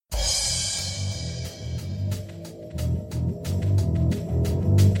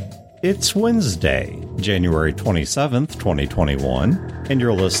It's Wednesday, January 27th, 2021, and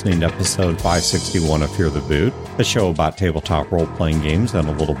you're listening to episode 561 of Fear the Boot, a show about tabletop role-playing games and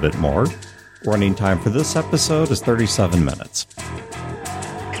a little bit more. Running time for this episode is 37 minutes.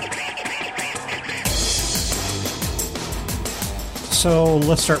 So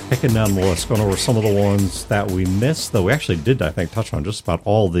let's start picking down the list, going over some of the ones that we missed, though we actually did, I think, touch on just about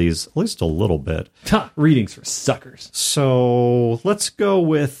all these, at least a little bit. Readings for suckers. So let's go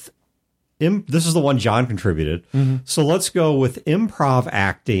with... This is the one John contributed. Mm-hmm. So let's go with improv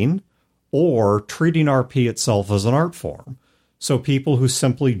acting or treating RP itself as an art form. So people who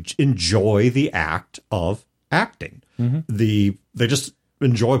simply enjoy the act of acting. Mm-hmm. They just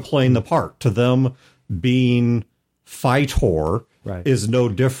enjoy playing the part. To them, being Fightor is no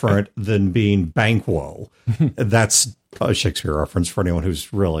different than being Banquo. That's a Shakespeare reference for anyone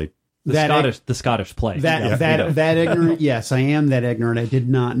who's really... The Scottish play. That ignorant. Yes, I am that ignorant. I did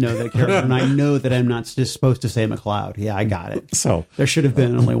not know that character, and I know that I'm not just supposed to say MacLeod. Yeah, I got it. So there should have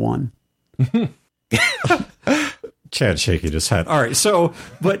been only one. Chad shaking his head. All right, so,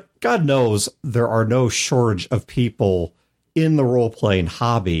 but God knows there are no shortage of people in the role-playing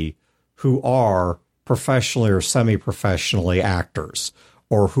hobby who are professionally or semi-professionally actors,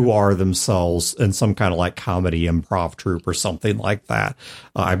 or who are themselves in some kind of like comedy improv troupe or something like that.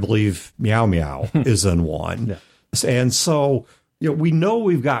 I believe Meow Meow is in one. Yeah. And so, we know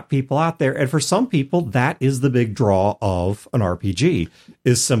we've got people out there. And for some people, that is the big draw of an RPG,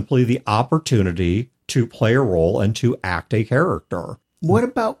 is simply the opportunity to play a role and to act a character. What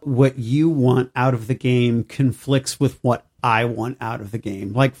about what you want out of the game conflicts with what I want out of the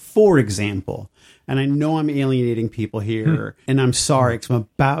game? Like, for example, and I know I'm alienating people here, and I'm sorry because I'm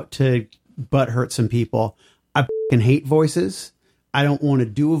about to butthurt some people. I fucking hate voices. I don't want to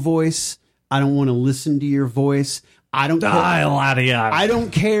do a voice. I don't want to listen to your voice. I don't care. I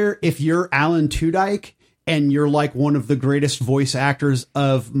don't care if you're Alan Tudyk and you're like one of the greatest voice actors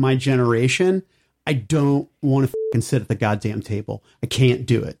of my generation. I don't want to fucking sit at the goddamn table. I can't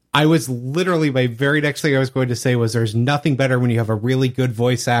do it. I was literally, my very next thing I was going to say was there's nothing better when you have a really good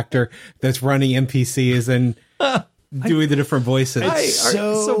voice actor that's running NPCs and doing the different voices. It's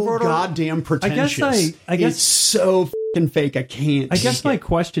so goddamn pretentious. I guess it's so fucking fake. I can't. I guess my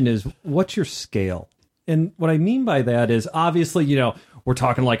question is, what's your scale? And what I mean by that is, obviously, we're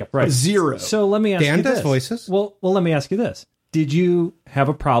talking like a zero. So let me ask you this. Dan does voices. Well, let me ask you this. Did you have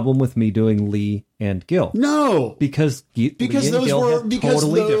a problem with me doing Lee and Gil? No, because those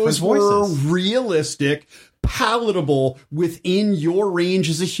were realistic, palatable within your range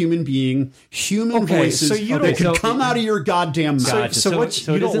as a human being. Human voices that could come out of your goddamn mouth. Gotcha. So what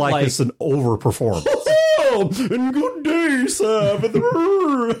you don't like is an overperformance. Oh, and good day, sir.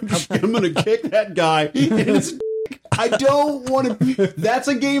 I'm going to kick that guy in his I don't want to. That's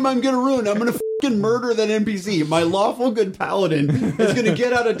a game I'm going to ruin. I'm going to fucking murder that NPC. My lawful good paladin is going to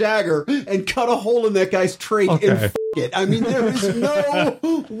get out a dagger and cut a hole in that guy's trait and fuck it. I mean, there is no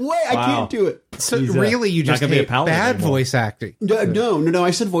way. I can't do it. So really, you just hate bad voice acting? No.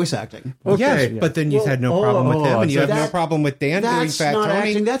 I said voice acting. Okay, yeah. But then you had no problem with him, and you have no problem with Dan doing Fat Tony.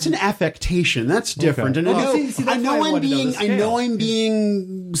 Acting. That's an affectation. That's different. Okay. And I know I'm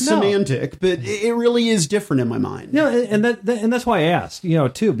being semantic, but it really is different in my mind. No, and that's why I asked,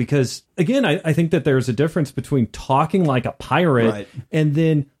 too, because again, I think that there's a difference between talking like a pirate and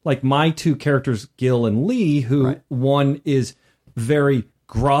then like my two characters, Gil and Lee, who one is very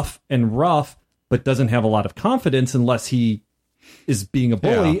gruff and rough, but doesn't have a lot of confidence unless he is being a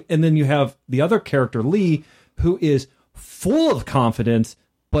bully. Yeah. And then you have the other character, Lee, who is full of confidence,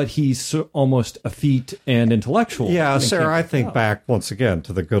 but he's almost effete and intellectual. Yeah, Sarah, I think back once again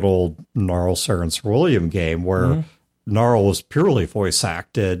to the good old Gnarl, Sarah, and Sir William game where Gnarl was purely voice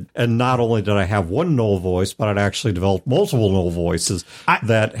acted, and not only did I have one null voice, but I'd actually developed multiple null voices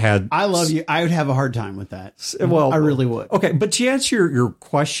that had... I love you. I would have a hard time with that. Well, I really would. Okay, but to answer your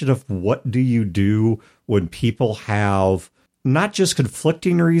question of what do you do when people have not just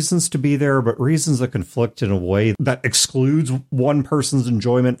conflicting reasons to be there, but reasons that conflict in a way that excludes one person's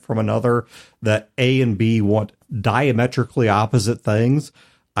enjoyment from another, that A and B want diametrically opposite things,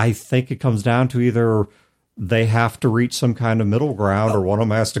 I think it comes down to either... they have to reach some kind of middle ground or one of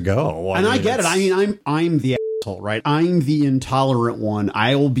them has to go. I get it. I mean, I'm the asshole, right? I'm the intolerant one.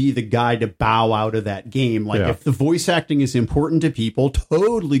 I will be the guy to bow out of that game. Like, if the voice acting is important to people,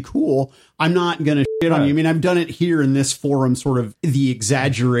 totally cool. I'm not going to shit on you. I mean, I've done it here in this forum, sort of the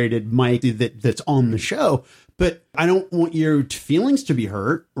exaggerated mic that's on the show. But I don't want your feelings to be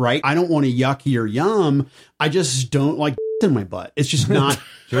hurt, right? I don't want to yuck your yum. I just don't like in my butt. It's just not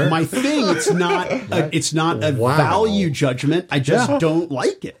my thing. It's not a value judgment. I just don't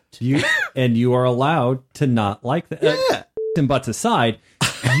like it. You are allowed to not like that. Yeah. And butts aside,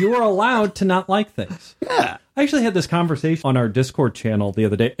 you are allowed to not like things. Yeah. I actually had this conversation on our Discord channel the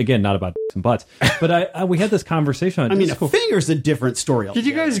other day. Again, not about and butts, but we had this conversation on Discord. A finger's a different story altogether. Did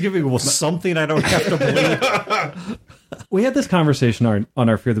you guys give me something I don't have to believe? We had this conversation on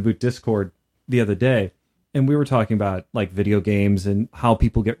our Fear the Boot Discord the other day, and we were talking about like video games and how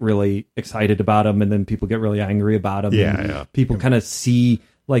people get really excited about them, and then people get really angry about them. Yeah. People kind of see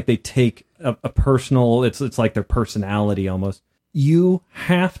like they take a personal. It's like their personality almost. You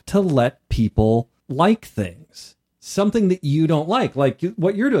have to let people like things. Something that you don't like what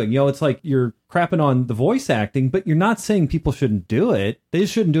you're doing. It's like you're crapping on the voice acting, but you're not saying people shouldn't do it. They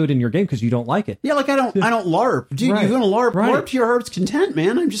just shouldn't do it in your game because you don't like it. Yeah, like I don't LARP. Dude, Right. you're going to LARP. Right. LARP to your heart's content,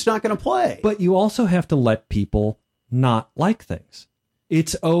 man. I'm just not going to play. But you also have to let people not like things.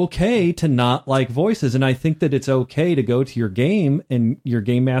 It's okay to not like voices. And I think that it's okay to go to your game and your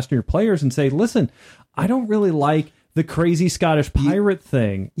game master, your players, and say, listen, I don't really like the crazy Scottish pirate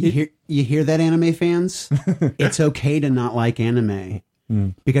thing. You hear that, anime fans? It's okay to not like anime.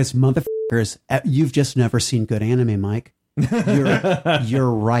 Because motherfuckers, you've just never seen good anime, Mike. You're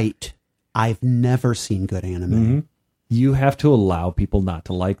right. I've never seen good anime. Mm-hmm. You have to allow people not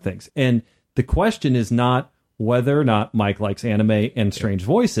to like things. And the question is not whether or not Mike likes anime and strange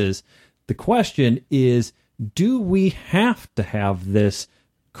voices. The question is, do we have to have this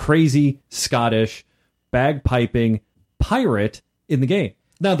crazy Scottish bagpiping pirate in the game?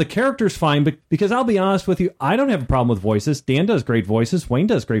 Now, the character's fine, but because I'll be honest with you, I don't have a problem with voices. Dan does great voices. Wayne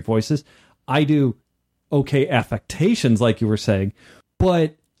does great voices. I do okay affectations, like you were saying.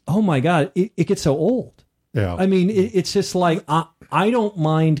 But, oh my God, it gets so old. Yeah. I mean, it's just like, I don't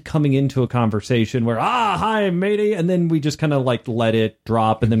mind coming into a conversation where, hi, matey, and then we just kind of like let it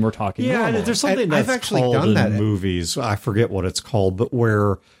drop, and then we're talking normal. There's something that's I've actually called done in that. movies. I forget what it's called, but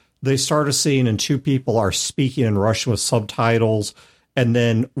where they start a scene and two people are speaking in Russian with subtitles, and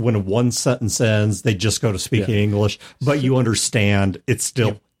then when one sentence ends, they just go to speaking English, but you understand it's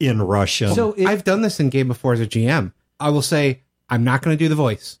still in Russian. So I've done this in game before as a GM. I will say, I'm not going to do the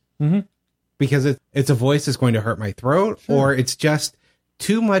voice. Because it's a voice that's going to hurt my throat, or it's just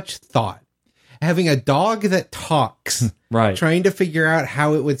too much thought. Having a dog that talks, Right. trying to figure out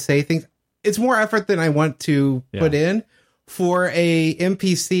how it would say things, it's more effort than I want to put in for a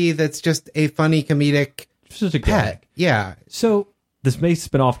NPC that's just a funny comedic just a pet. gag. Yeah. So this may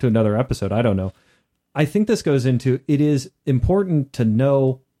spin off to another episode. I don't know. I think this goes into, it is important to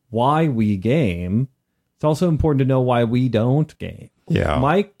know why we game. It's also important to know why we don't game. Yeah.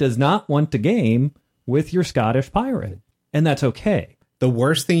 Mike does not want to game with your Scottish pirate, and that's okay. The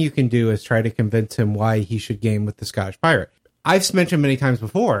worst thing you can do is try to convince him why he should game with the Scottish pirate. I've mentioned many times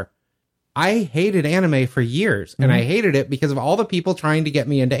before, I hated anime for years, and I hated it because of all the people trying to get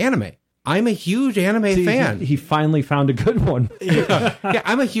me into anime. I'm a huge anime fan. He finally found a good one. Yeah,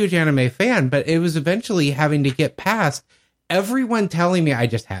 I'm a huge anime fan, but it was eventually having to get past everyone telling me I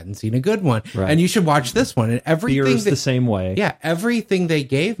just hadn't seen a good one, and you should watch this one. And everything Beer's the same way. Yeah, everything they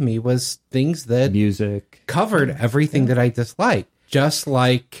gave me was things that Music. covered everything that I disliked. Just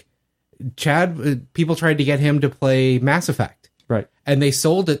like Chad, people tried to get him to play Mass Effect, Right. and they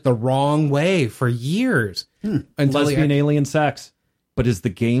sold it the wrong way for years. Until Lesbian alien sex. But is the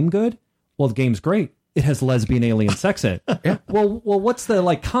game good? Well, the game's great. It has lesbian alien sex in it. Yeah. Well, what's the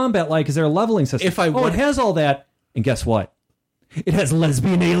like combat like? Is there a leveling system? It has all that. And guess what? It has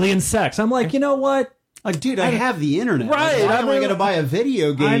lesbian alien sex. I'm like, you know what? Like, dude, I have the internet. Right. Like, why am I going to buy a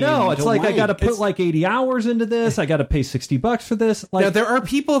video game? I know. It's like I got to put It's- like 80 hours into this. I got to pay $60 for this. Like, Now, there are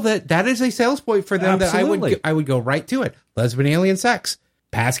people that is a sales point for them Absolutely. that I would go right to it. Lesbian alien sex.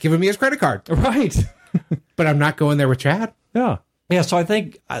 Pat's giving me his credit card. right. But I'm not going there with Chad. Yeah. Yeah, so I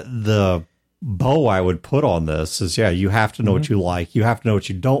think the bow I would put on this is, you have to know what you like. You have to know what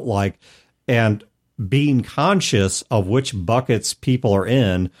you don't like. And being conscious of which buckets people are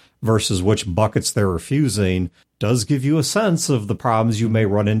in versus which buckets they're refusing does give you a sense of the problems you may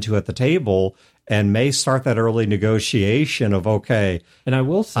run into at the table and may start that early negotiation of, okay, And I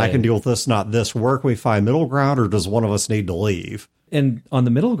will say, I can deal with this, not this. Where can we find middle ground, or does one of us need to leave? and on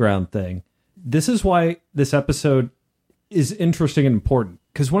the middle ground thing, this is why this episode is interesting and important.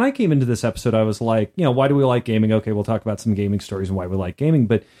 Because when I came into this episode, I was like, why do we like gaming? Okay, we'll talk about some gaming stories and why we like gaming.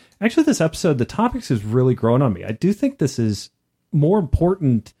 But actually, this episode, the topics has really grown on me. I do think this is more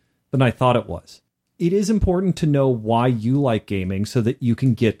important than I thought it was. It is important to know why you like gaming so that you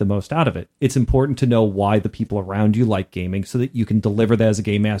can get the most out of it. It's important to know why the people around you like gaming so that you can deliver that as a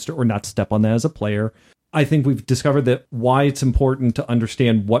game master or not step on that as a player. I think we've discovered that why it's important to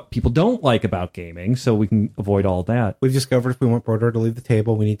understand what people don't like about gaming so we can avoid all that. We've discovered if we want Brodeur to leave the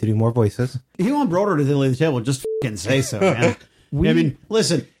table, we need to do more voices. If you want Brodeur to leave the table, just fucking say so, man. I mean,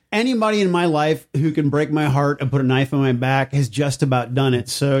 listen, anybody in my life who can break my heart and put a knife in my back has just about done it.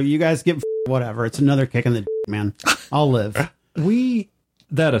 So you guys get whatever. It's another kick in the man. I'll live.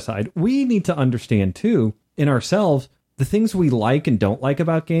 That aside, we need to understand, too, in ourselves, the things we like and don't like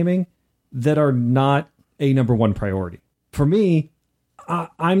about gaming that are not a number one priority. For me,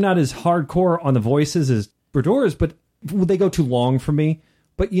 I'm not as hardcore on the voices as Brodeur is, but they go too long for me.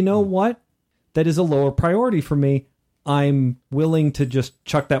 But you know what? That is a lower priority for me. I'm willing to just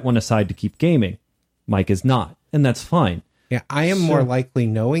chuck that one aside to keep gaming. Mike is not, and that's fine. Yeah, I am more likely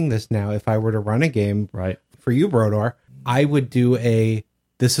knowing this now. If I were to run a game right for you, Brodeur, I would do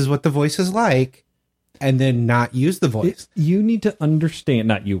this is what the voice is like, and then not use the voice. You need to understand,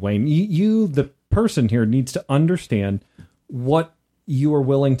 not you, Wayne, you the person here needs to understand what you are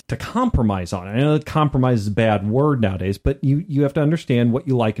willing to compromise on. I know that compromise is a bad word nowadays, but you have to understand what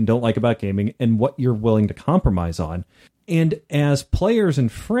you like and don't like about gaming and what you're willing to compromise on. And as players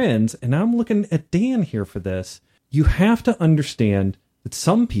and friends, and I'm looking at Dan here for this, you have to understand that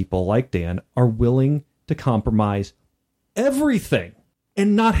some people, like Dan, are willing to compromise everything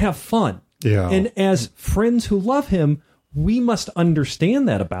and not have fun. Yeah. And as friends who love him, we must understand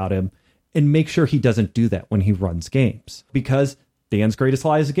that about him and make sure he doesn't do that when he runs games. Because Dan's greatest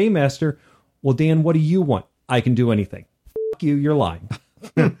lie is a game master. Well, Dan, what do you want? I can do anything. F*** you, you're lying.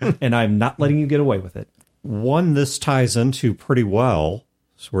 And I'm not letting you get away with it. One this ties into pretty well.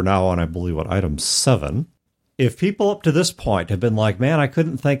 So we're now on, I believe, item 7. If people up to this point have been like, man, I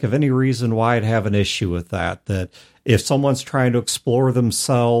couldn't think of any reason why I'd have an issue with that if someone's trying to explore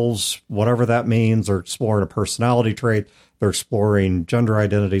themselves, whatever that means, or exploring a personality trait, they're exploring gender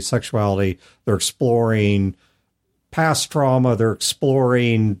identity, sexuality, they're exploring past trauma, they're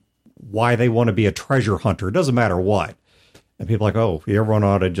exploring why they want to be a treasure hunter. It doesn't matter what. And people are like, oh, everyone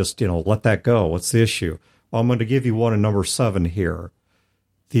ought to just, let that go. What's the issue? Well, I'm going to give you one in number 7 here.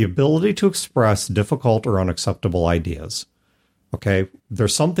 The ability to express difficult or unacceptable ideas. Okay,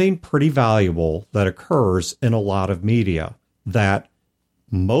 there's something pretty valuable that occurs in a lot of media that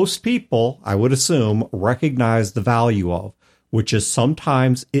most people, I would assume, recognize the value of, which is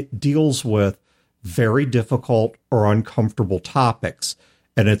sometimes it deals with very difficult or uncomfortable topics.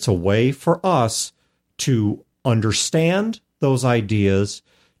 And it's a way for us to understand those ideas,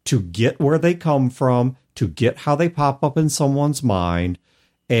 to get where they come from, to get how they pop up in someone's mind,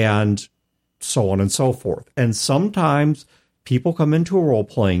 and so on and so forth. And sometimes people come into a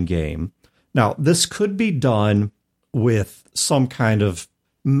role-playing game. Now, this could be done with some kind of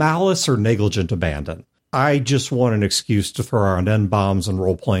malice or negligent abandon. I just want an excuse to throw around N-bombs, and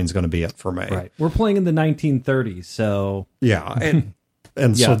role-playing is going to be it for me. Right. We're playing in the 1930s, so... Yeah,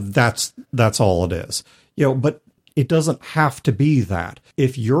 and so that's all it is. But it doesn't have to be that.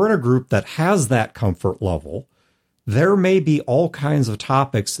 If you're in a group that has that comfort level, there may be all kinds of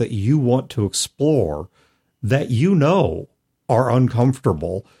topics that you want to explore that are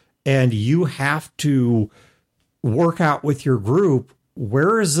uncomfortable, and you have to work out with your group,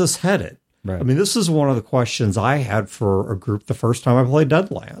 where is this headed? Right. I mean, this is one of the questions I had for a group the first time I played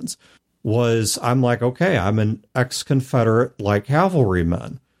Deadlands, was I'm like, okay, I'm an ex-Confederate like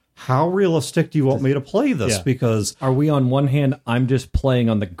cavalryman. How realistic do you want me to play this? Yeah. Because are we on one hand, I'm just playing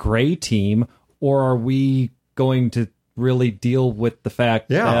on the gray team, or are we going to really deal with the fact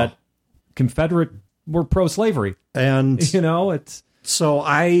that Confederate were pro-slavery? And it's so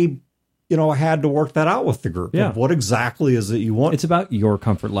I had to work that out with the group. Yeah. What exactly is it you want? It's about your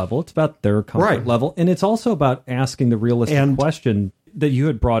comfort level. It's about their comfort level. And it's also about asking the realistic question that you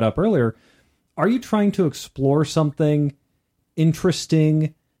had brought up earlier. Are you trying to explore something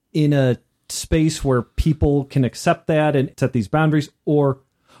interesting in a space where people can accept that and set these boundaries? Or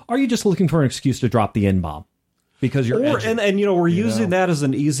are you just looking for an excuse to drop the N-bomb? Because you're edgy, and we're using that as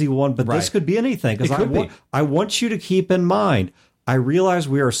an easy one, but this could be anything. Because I want you to keep in mind, I realize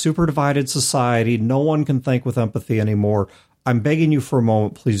we are a super divided society. No one can think with empathy anymore. I'm begging you for a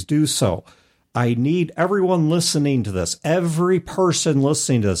moment, please do so. I need everyone listening to this, every person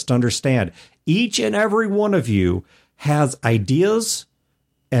listening to this, to understand each and every one of you has ideas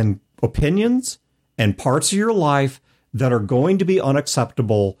and opinions and parts of your life that are going to be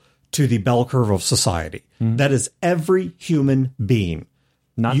unacceptable to the bell curve of society. Mm-hmm. That is every human being.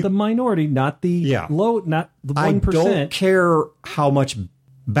 Not the minority, not the low, not the 1%. I don't care how much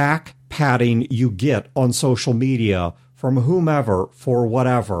back patting you get on social media from whomever for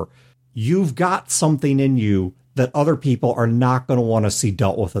whatever. You've got something in you that other people are not going to want to see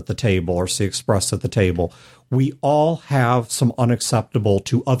dealt with at the table or see expressed at the table. We all have some unacceptable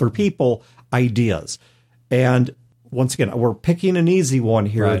to other people ideas. And once again, we're picking an easy one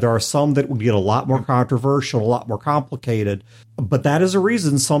here. Right. There are some that would get a lot more controversial, a lot more complicated. But that is a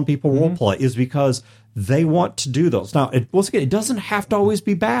reason some people role play, is because they want to do those. Now, once again, it doesn't have to always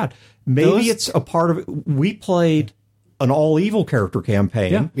be bad. Maybe it's a part of it. We played an all evil character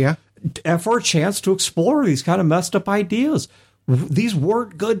campaign. Yeah. For a chance to explore these kind of messed up ideas. These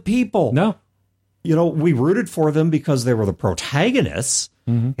weren't good people. No. You know, we rooted for them because they were the protagonists.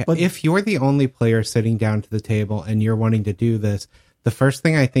 Yeah, but if you're the only player sitting down to the table and you're wanting to do this, the first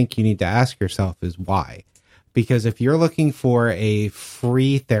thing I think you need to ask yourself is why. Because if you're looking for a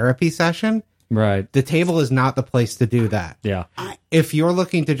free therapy session, right, the table is not the place to do that. Yeah. If you're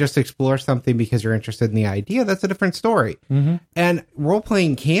looking to just explore something because you're interested in the idea, that's a different story. And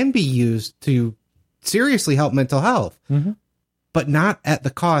role-playing can be used to seriously help mental health, but not at the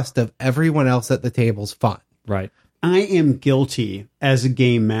cost of everyone else at the table's fun. Right. I am guilty as a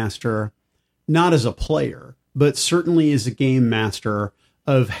game master, not as a player, but certainly as a game master,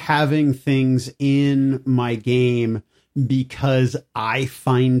 of having things in my game because I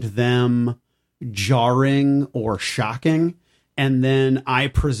find them jarring or shocking, and then I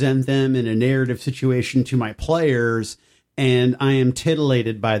present them in a narrative situation to my players, and I am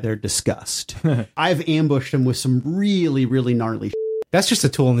titillated by their disgust. I've ambushed them with some really, really gnarly shit. That's just a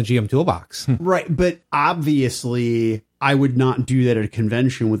tool in the GM toolbox. Right, but obviously I would not do that at a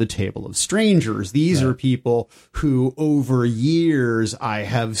convention with a table of strangers. These are people who over years I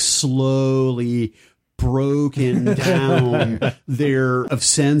have slowly broken down their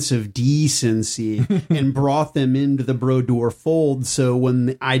sense of decency and brought them into the Brodeur fold. So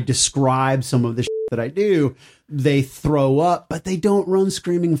when I describe some of the shit that I do, they throw up, but they don't run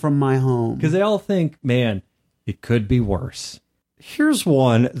screaming from my home. Because they all think, man, it could be worse. Here's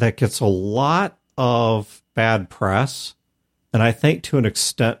one that gets a lot of bad press, and I think to an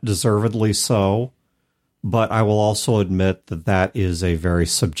extent deservedly so, but I will also admit that that is a very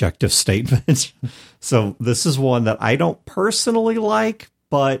subjective statement. So this is one that I don't personally like,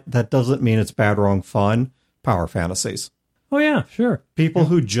 but that doesn't mean it's bad, wrong, fun. Power fantasies. Oh, yeah, sure. People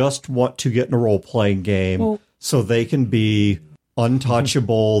who just want to get in a role-playing game so they can be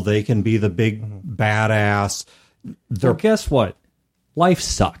untouchable, they can be the big badass. Well, guess what? Life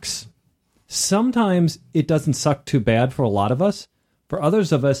sucks. Sometimes it doesn't suck too bad for a lot of us. For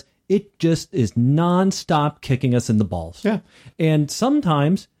others of us, it just is nonstop kicking us in the balls. Yeah. And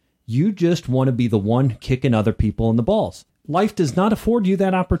sometimes you just want to be the one kicking other people in the balls. Life does not afford you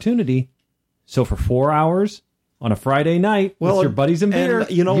that opportunity. So for 4 hours on a Friday night with your buddies and beer,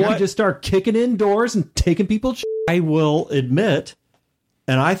 you know what? just start kicking indoors and taking people's shit. I will admit,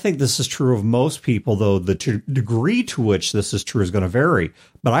 and I think this is true of most people, though the degree to which this is true is going to vary.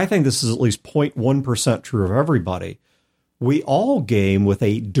 But I think this is at least 0.1% true of everybody. We all game with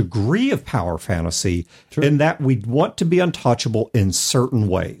a degree of power fantasy in that we want to be untouchable in certain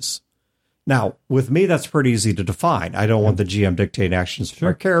ways. Now, with me, that's pretty easy to define. I don't want the GM dictating actions for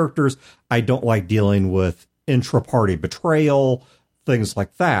my characters. I don't like dealing with intra-party betrayal, things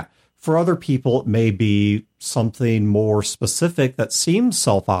like that. For other people, it may be something more specific that seems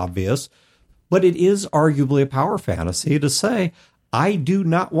self-obvious, but it is arguably a power fantasy to say, I do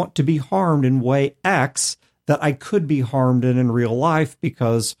not want to be harmed in way X that I could be harmed in real life,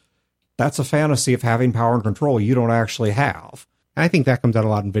 because that's a fantasy of having power and control you don't actually have. And I think that comes out a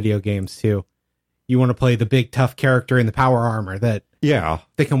lot in video games, too. You want to play the big, tough character in the power armor that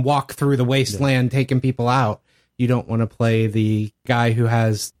they can walk through the wasteland taking people out. You don't want to play the guy who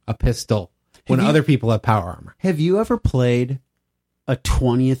has a pistol when other people have power armor. Have you ever played a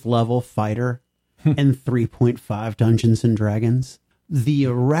 20th level fighter in 3.5 Dungeons and Dragons? The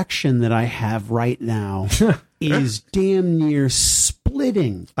erection that I have right now is damn near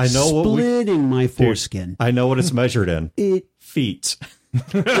splitting. I know splitting my foreskin. Dude, I know what it's measured in. Feet.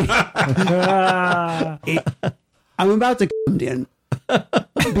 I'm about to come in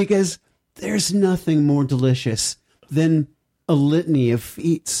because there's nothing more delicious than a litany of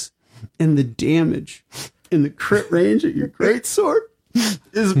feats, and the damage and the crit range of your greatsword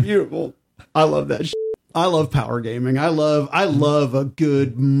is beautiful. I love that shit. I love power gaming. I love a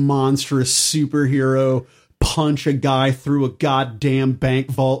good monstrous superhero punch a guy through a goddamn bank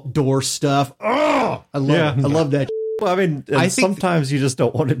vault door stuff. Oh, I love that. Well, I mean, sometimes you just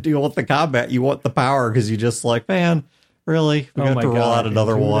don't want to deal with the combat. You want the power because you just like, man, really? We got to roll out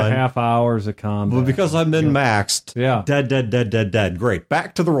another 2.5 hours of combat. Well, because I'm min-maxed. Yeah. Dead. Great.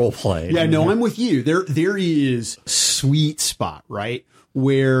 Back to the role play. Yeah, no, I'm with you. There is sweet spot, right?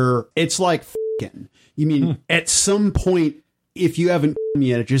 Where it's like cooking. You mean at some point, if you haven't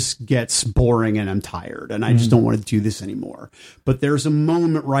yet, it just gets boring and I'm tired and I just don't want to do this anymore. But there's a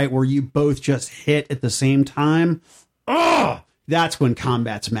moment, right, where you both just hit at the same time. Oh, that's when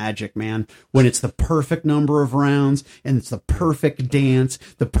combat's magic, man. When it's the perfect number of rounds and it's the perfect dance,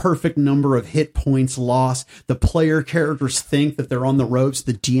 the perfect number of hit points lost. The player characters think that they're on the ropes.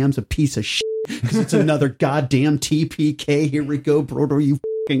 The DM's a piece of shit because it's another goddamn TPK. Here we go, Brodeur, you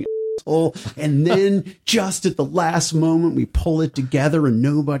fucking asshole. And then just at the last moment, we pull it together and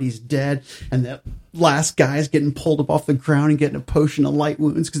nobody's dead. And that last guy's getting pulled up off the ground and getting a potion of light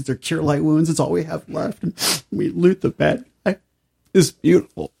wounds because they're cure light wounds. It's all we have left. And we loot the bad guy. It's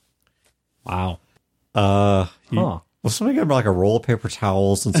beautiful. Wow. Well, somebody got like a roll of paper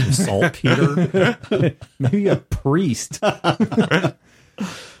towels and some saltpeter. Maybe a priest.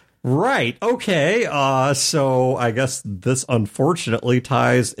 Right. Okay. So I guess this unfortunately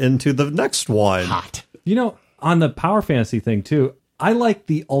ties into the next one. Hot. You know, on the power fantasy thing too, I like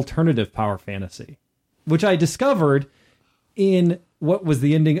the alternative power fantasy, which I discovered in what was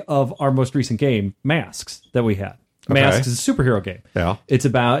the ending of our most recent game, Masks, that we had. Okay. Masks is a superhero game. Yeah. It's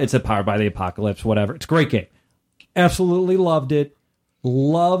a Powered by the Apocalypse, whatever. It's a great game. Absolutely loved it.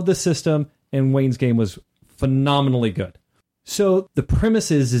 Loved the system. And Wayne's game was phenomenally good. So the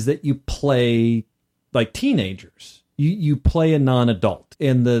premise is that you play like teenagers. You play a non-adult.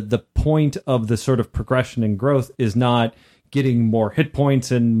 And the point of the sort of progression and growth is not getting more hit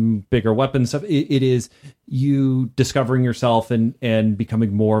points and bigger weapons stuff. It is you discovering yourself and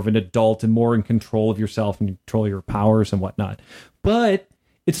becoming more of an adult and more in control of yourself and control your powers and whatnot. But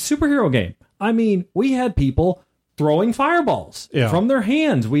it's a superhero game. I mean, we had people throwing fireballs from their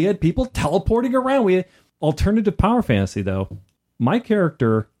hands. We had people teleporting around. We had alternative power fantasy, though. My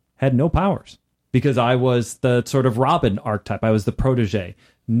character had no powers because I was the sort of Robin archetype. I was the protege.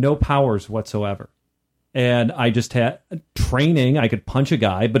 No powers whatsoever. And I just had training. I could punch a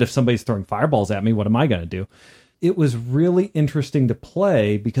guy, but if somebody's throwing fireballs at me, what am I going to do? It was really interesting to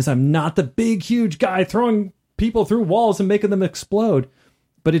play because I'm not the big, huge guy throwing people through walls and making them explode.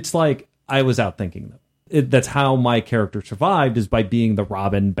 But it's like I was outthinking them. That's how my character survived, is by being the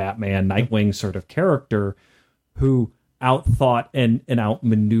Robin, Batman, Nightwing sort of character who outthought and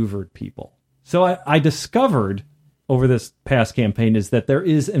outmaneuvered people. So I discovered over this past campaign is that there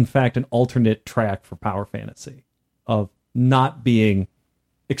is, in fact, an alternate track for power fantasy of not being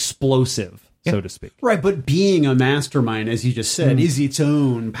explosive, so to speak. Right, but being a mastermind, as you just said, is its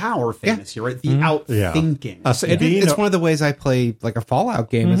own power fantasy, right? The outthinking. It's one of the ways I play like a Fallout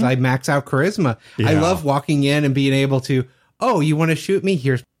game is I max out charisma. I love walking in and being able to, oh, you want to shoot me?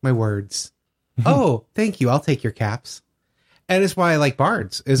 Here's my words. Oh, thank you. I'll take your caps. And it's why I like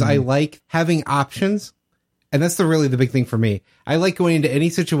bards, is I like having options. And that's really the big thing for me. I like going into any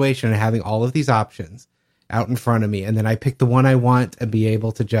situation and having all of these options out in front of me. And then I pick the one I want and be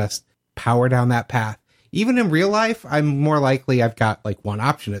able to just power down that path. Even in real life, I'm more likely I've got like one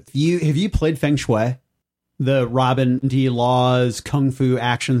option. Have you played Feng Shui? The Robin D. Law's Kung Fu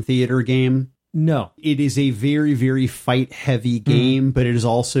action theater game? No. It is a very, very fight-heavy game, but it is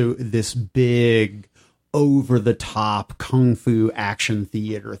also this big, over-the-top Kung Fu action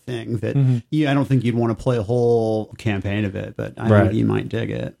theater thing that I don't think you'd want to play a whole campaign of it, but I think you might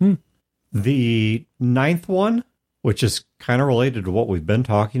dig it. The ninth one, which is kind of related to what we've been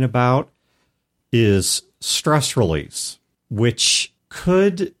talking about, is stress release, which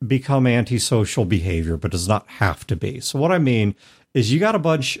could become antisocial behavior, but does not have to be. So what I mean is you got a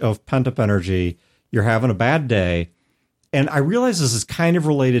bunch of pent-up energy, you're having a bad day, and I realize this is kind of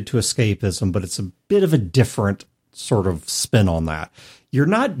related to escapism, but it's a bit of a different sort of spin on that. You're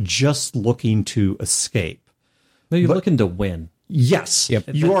not just looking to escape. No, you're looking to win. Yes. Yep.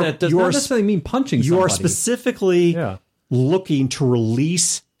 That does not necessarily mean punching somebody. You are specifically looking to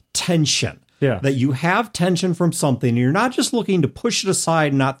release tension. Yeah. That you have tension from something, and you're not just looking to push it aside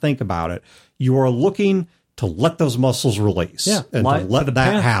and not think about it. You are looking to let those muscles release and to let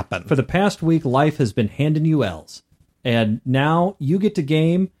that happen. For the past week, life has been handing you L's. And now you get to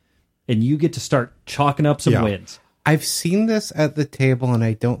game, and you get to start chalking up some wins. I've seen this at the table, and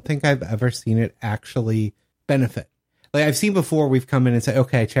I don't think I've ever seen it actually benefit. Like I've seen before, we've come in and said,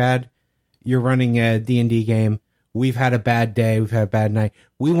 okay, Chad, you're running a D&D game. We've had a bad day. We've had a bad night.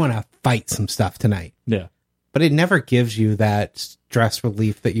 We want to fight some stuff tonight. Yeah. But it never gives you that stress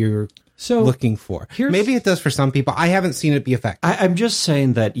relief that you're looking for. Maybe it does for some people. I haven't seen it be effective. I'm just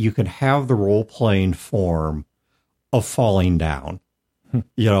saying that you can have the role-playing form of falling down.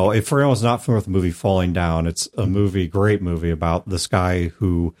 You know, if anyone's not familiar with the movie Falling Down, it's a movie, great movie, about this guy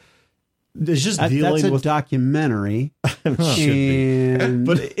who It's just that's dealing a with documentary. Should be.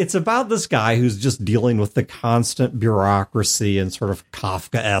 But it's about this guy who's just dealing with the constant bureaucracy and sort of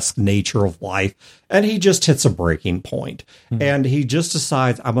Kafka-esque nature of life. And he just hits a breaking point. And he just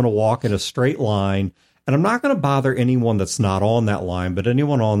decides, I'm going to walk in a straight line, and I'm not going to bother anyone that's not on that line, but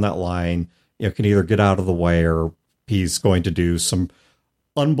anyone on that line, can either get out of the way, or he's going to do some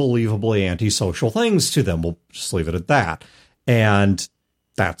unbelievably antisocial things to them. We'll just leave it at that. And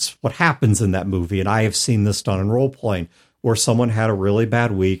that's what happens in that movie. And I have seen this done in role-playing, where someone had a really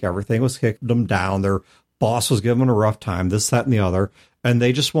bad week. Everything was kicking them down. Their boss was giving them a rough time, this, that, and the other. And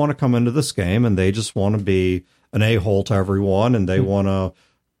they just want to come into this game, and they just want to be an a-hole to everyone. And they want to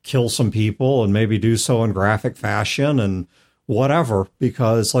kill some people, and maybe do so in graphic fashion and whatever.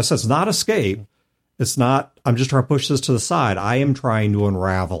 Because, like I said, it's not escape. It's not, I'm just trying to push this to the side. I am trying to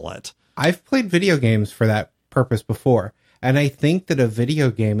unravel it. I've played video games for that purpose before. And I think that a video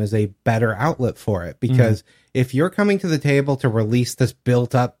game is a better outlet for it, because if you're coming to the table to release this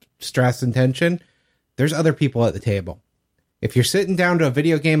built up stress and tension, there's other people at the table. If you're sitting down to a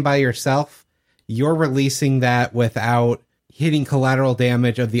video game by yourself, you're releasing that without hitting collateral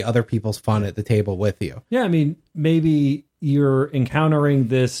damage of the other people's fun at the table with you. Yeah, I mean, maybe you're encountering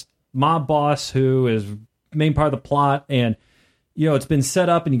this mob boss who is main part of the plot, and it's been set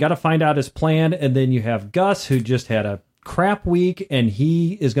up, and you got to find out his plan. And then you have Gus, who just had a crap week, and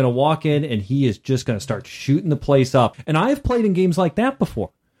he is going to walk in, and he is just going to start shooting the place up. And I've played in games like that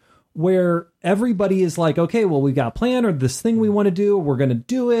before, where everybody is like, okay, well, we got a plan, or this thing we want to do, we're going to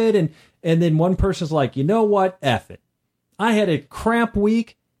do it. And then one person's like, you know what? F it. I had a crap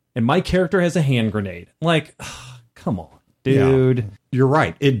week, and my character has a hand grenade. Like, come on, dude. Yeah, you're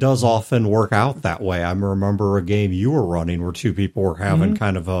right. It does often work out that way. I remember a game you were running where two people were having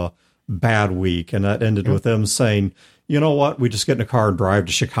kind of a bad week, and that ended with them saying, you know what, we just get in a car and drive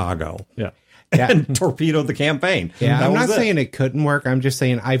to Chicago. Yeah. And torpedo the campaign. Yeah, I'm not saying it couldn't work. I'm just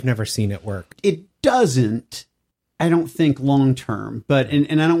saying I've never seen it work. It doesn't, I don't think, long term. But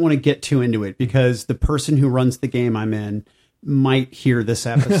and I don't want to get too into it, because the person who runs the game I'm in might hear this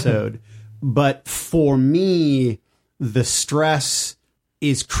episode. But for me, the stress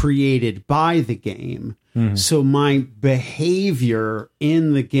is created by the game. So my behavior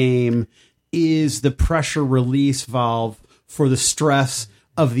in the game is the pressure release valve for the stress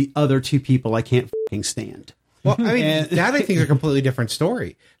of the other two people I can't fucking stand. Well, I mean, that I think is a completely different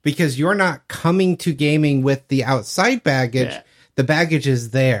story, because you're not coming to gaming with the outside baggage. Yeah. The baggage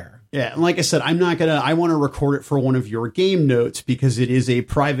is there. Yeah. And like I said, I want to record it for one of your game notes, because it is a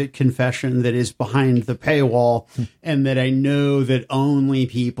private confession that is behind the paywall, and that I know that only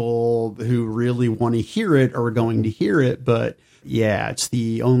people who really want to hear it are going to hear it. But yeah, it's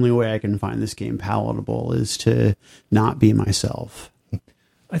the only way I can find this game palatable, is to not be myself.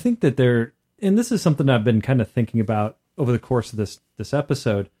 I think that and this is something I've been kind of thinking about over the course of this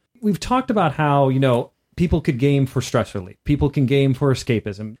episode. We've talked about how, people could game for stress relief. People can game for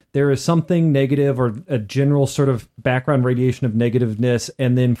escapism. There is something negative, or a general sort of background radiation of negativeness,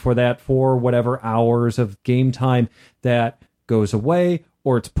 and then for whatever hours of game time, that goes away,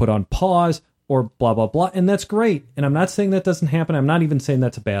 or it's put on pause, or blah, blah, blah. And that's great. And I'm not saying that doesn't happen. I'm not even saying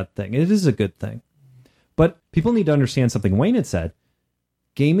that's a bad thing. It is a good thing. But people need to understand something Wayne had said.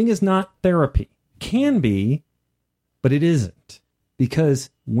 Gaming is not therapy. Can be, but it isn't. Because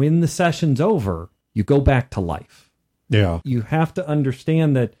when the session's over, you go back to life. Yeah. You have to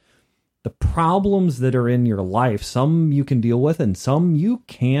understand that the problems that are in your life, some you can deal with and some you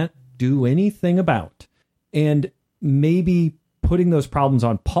can't do anything about. And maybe putting those problems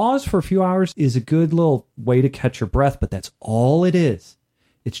on pause for a few hours is a good little way to catch your breath, but that's all it is.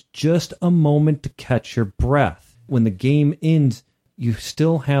 It's just a moment to catch your breath. When the game ends, you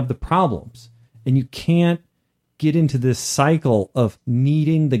still have the problems, and you can't get into this cycle of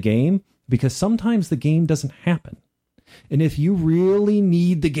needing the game, because sometimes the game doesn't happen. And if you really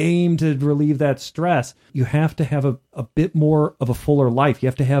need the game to relieve that stress, you have to have a bit more of a fuller life. You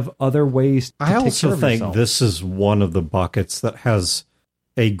have to have other ways to I take care also of think yourself. this is one of the buckets that has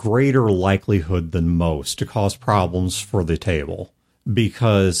a greater likelihood than most to cause problems for the table,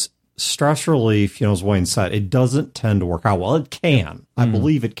 because stress relief, as Wayne said, it doesn't tend to work out well. It can. I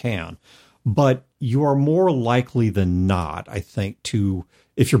believe it can. But you are more likely than not, I think, to,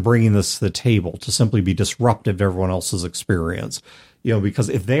 if you're bringing this to the table, to simply be disruptive to everyone else's experience. Because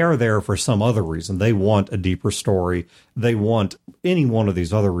if they are there for some other reason, they want a deeper story, they want any one of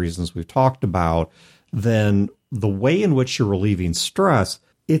these other reasons we've talked about, then the way in which you're relieving stress,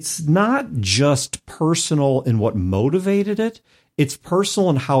 it's not just personal in what motivated it. It's personal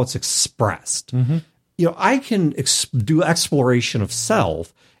in how it's expressed. I can do exploration of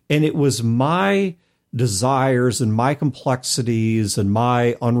self And it was my desires and my complexities and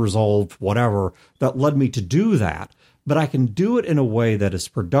my unresolved whatever that led me to do that. But I can do it in a way that is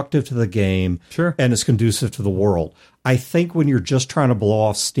productive to the game and is conducive to the world. I think when you're just trying to blow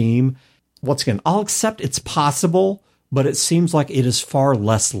off steam, once again, I'll accept it's possible, but it seems like it is far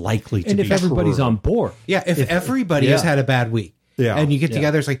less likely to be. And if everybody's on board. Yeah, if everybody has had a bad week and you get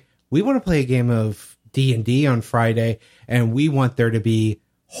together, it's like, we want to play a game of D&D on Friday, and we want there to be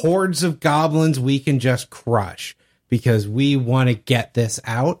hordes of goblins we can just crush because we want to get this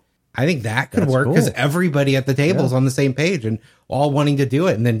out. I think that could work because everybody at the table is on the same page and all wanting to do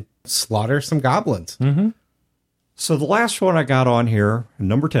it and then slaughter some goblins. So the last one I got on here,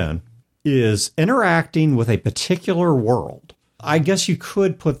 number 10, is interacting with a particular world. I guess you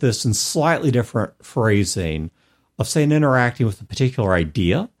could put this in slightly different phrasing of saying interacting with a particular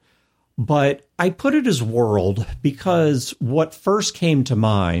idea, but I put it as world because what first came to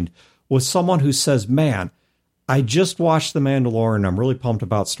mind was someone who says, man, I just watched The Mandalorian. I'm really pumped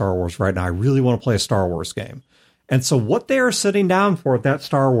about Star Wars right now. I really want to play a Star Wars game. And so what they are sitting down for at that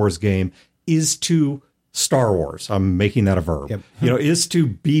Star Wars game is to Star Wars. I'm making that a verb. Yep. Is to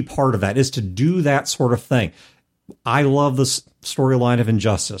be part of that, is to do that sort of thing. I love the storyline of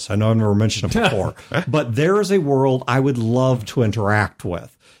Injustice. I know I've never mentioned it before, but there is a world I would love to interact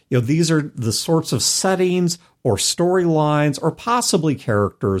with. These are the sorts of settings or storylines or possibly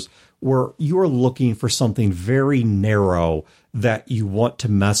characters where you're looking for something very narrow that you want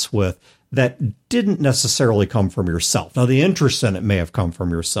to mess with that didn't necessarily come from yourself. Now, the interest in it may have come from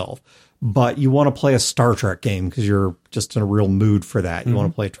yourself, but you want to play a Star Trek game because you're just in a real mood for that. You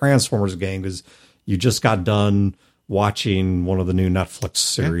want to play a Transformers game because you just got done watching one of the new Netflix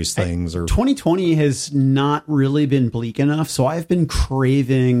series things. Or 2020 has not really been bleak enough, so I've been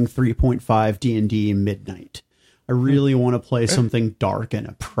craving 3.5 D&D midnight. I really want to play something dark and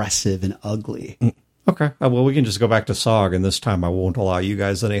oppressive and ugly. Okay. Well, we can just go back to SOG, and this time I won't allow you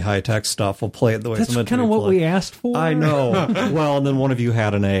guys any high-tech stuff. We'll play it the way it's meant to be. That's kind of what we asked for. I know. Well, and then one of you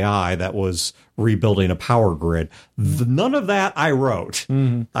had an AI that was rebuilding a power grid. None of that I wrote.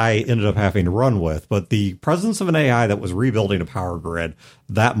 I ended up having to run with. But the presence of an AI that was rebuilding a power grid,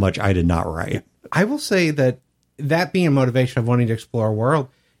 that much I did not write. I will say that being a motivation of wanting to explore a world,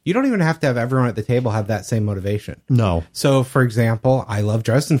 you don't even have to have everyone at the table have that same motivation. No. So, for example, I love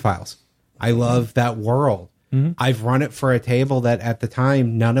Dresden Files. I love that world. I've run it for a table that at the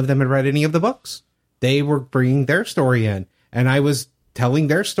time, none of them had read any of the books. They were bringing their story in, and I was telling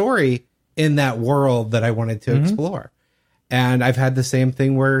their story in that world that I wanted to explore. And I've had the same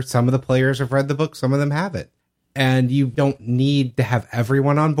thing where some of the players have read the book, some of them haven't. And you don't need to have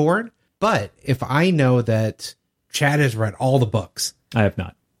everyone on board. But if I know that Chad has read all the books. I have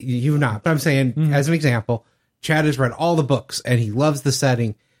not. You've not. But I'm saying, as an example, Chad has read all the books and he loves the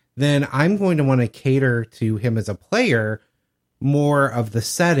setting. Then I'm going to want to cater to him as a player more of the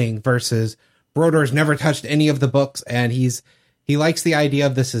setting versus Brodeur's never touched any of the books and he likes the idea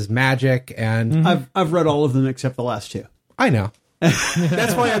of this as magic. And I've read all of them except the last two. I know.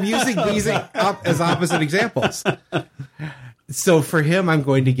 That's why I'm using these as opposite examples. So for him, I'm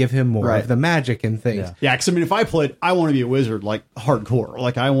going to give him more of the magic and things. Yeah, because I mean, if I played, I want to be a wizard, like hardcore.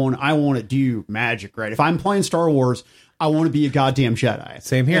 Like I want to do magic, right? If I'm playing Star Wars, I want to be a goddamn Jedi.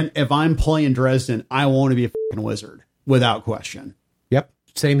 Same here. And if I'm playing Dresden, I want to be a fucking wizard, without question. Yep,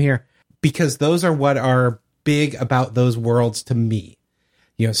 same here. Because those are what are big about those worlds to me.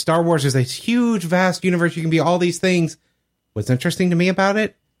 Star Wars is a huge, vast universe. You can be all these things. What's interesting to me about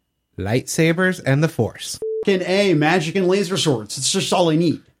it? Lightsabers and the Force. Magic and laser swords. It's just all I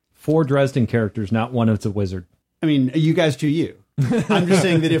need. 4 Dresden characters, not one is a wizard. I mean, you guys do you. I'm just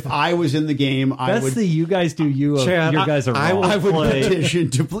saying that if I was in the game, I would. That's the you guys do you of Chad, your guys are wrong. I would petition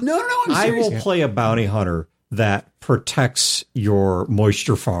to play. No, I'm serious. I will play a bounty hunter that protects your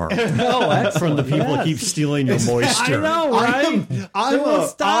moisture farm from the people that keep stealing your moisture. I know, right? I'm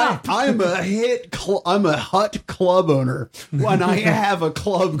a hut club owner, and I have a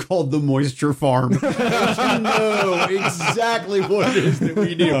club called the Moisture Farm. You know exactly what it is that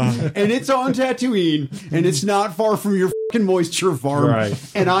we do, and it's on Tatooine, and it's not far from your fucking moisture farm,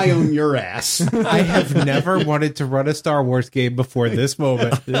 and I own your ass. I have never wanted to run a Star Wars game before this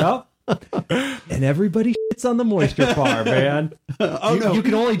moment. Yep. And everybody shits on the moisture farm, man. You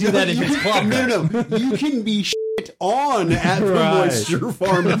can only do that if it's club. No. You can be shit on at the moisture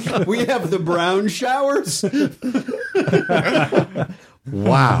farm. We have the brown showers.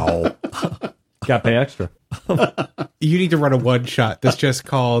 Wow. Got to pay extra. You need to run a one-shot that's just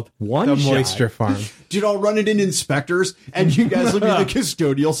called One the shot? Moisture Farm. Dude, I'll run it in inspectors, and you guys will be the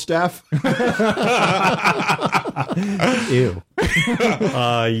custodial staff. Ew.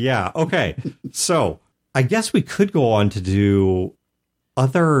 Yeah. Okay. So I guess we could go on to do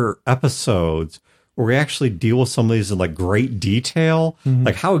other episodes where we actually deal with some of these in like great detail.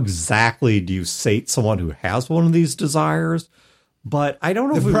 Like how exactly do you sate someone who has one of these desires? But I don't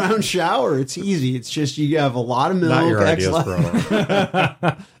know if The brown shower, it's easy. It's just you have a lot of milk. not your ideas, excellent-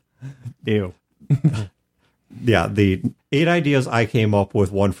 bro. Ew. Yeah, the 8 ideas I came up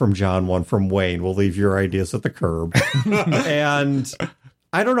with, one from John, one from Wayne. We'll leave your ideas at the curb. And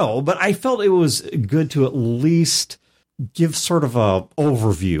I don't know, but I felt it was good to at least give sort of a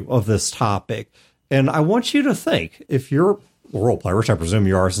overview of this topic. And I want you to think, if you're a role player, which I presume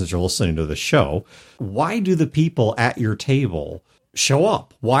you are since you're listening to the show, why do the people at your table show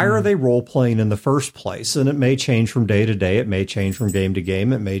up? Why are they role playing in the first place? And it may change from day to day. It may change from game to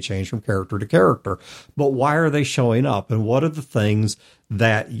game. It may change from character to character. But why are they showing up? And what are the things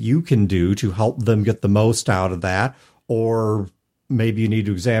that you can do to help them get the most out of that? Or maybe you need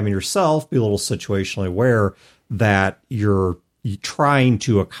to examine yourself, be a little situationally aware that you're trying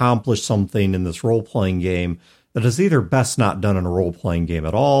to accomplish something in this role-playing game that is either best not done in a role-playing game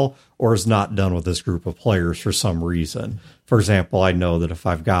at all, or is not done with this group of players for some reason. For example, I know that if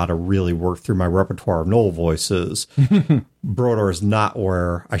I've got to really work through my repertoire of null voices, Brodeur is not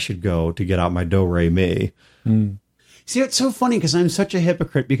where I should go to get out my do-re-mi. See, it's so funny because I'm such a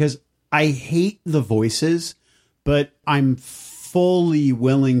hypocrite because I hate the voices, but I'm fully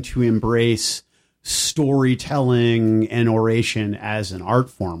willing to embrace storytelling and oration as an art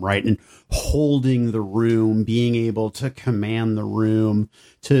form, right? And holding the room, being able to command the room,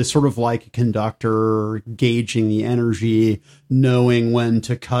 to sort of like a conductor, gauging the energy, knowing when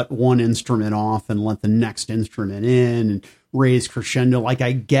to cut one instrument off and let the next instrument in and raise crescendo. Like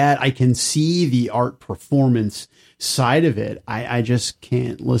I can see the art performance side of it. I just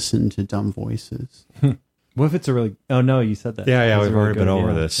can't listen to dumb voices. What if it's a really... Oh, no, you said that. Yeah, That's we've a really already been good- over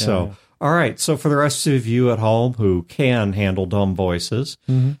yeah, this. yeah, So, yeah. all right. So for the rest of you at home who can handle dumb voices,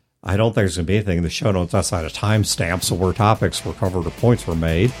 I don't think there's going to be anything in the show notes outside of timestamps of where topics were covered or points were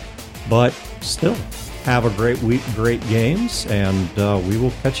made. But still, have a great week, great games, and we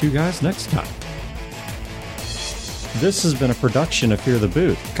will catch you guys next time. This has been a production of Fear the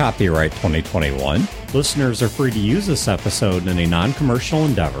Boot, copyright 2021. Listeners are free to use this episode in a non-commercial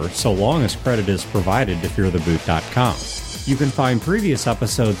endeavor so long as credit is provided to feartheboot.com. You can find previous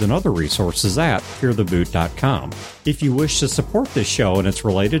episodes and other resources at feartheboot.com. If you wish to support this show and its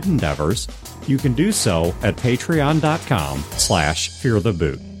related endeavors, you can do so at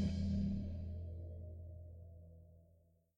patreon.com/feartheboot.